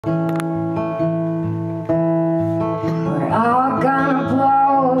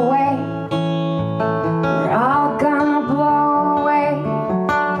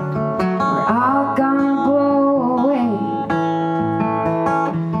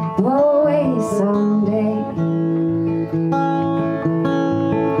someday.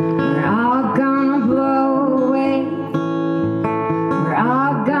 We're all gonna blow away. We're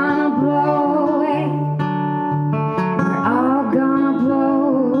all gonna blow away. We're all gonna blow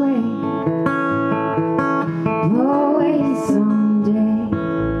away. Blow away someday.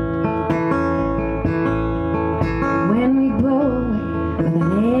 When we blow away,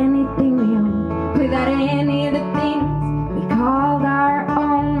 without anything we own, without any of the things we called our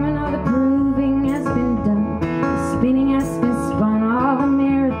own, and all the proving has been done, the spinning has been spun, all the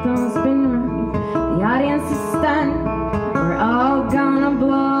marathons been run, the audience is stunned. We're all gonna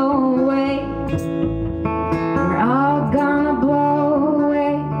blow away. We're all gonna blow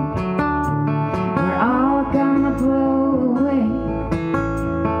away. We're all gonna blow away.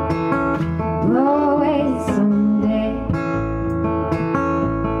 Blow away someday.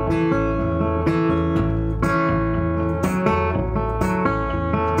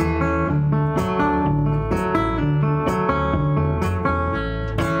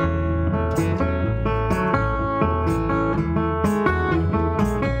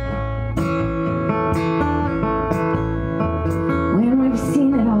 When we've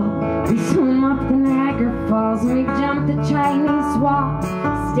seen it all, we swim up the Niagara Falls, and we've jumped the Chinese wall,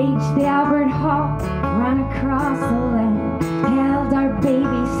 staged the Albert Hall, run across the land, held our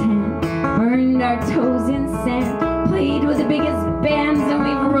baby's hand, burned our toes in sand, played with the biggest bands, and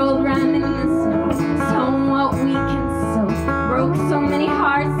we've rolled around in the snow, sown what we can sow, broke so many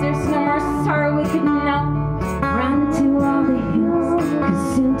hearts, there's no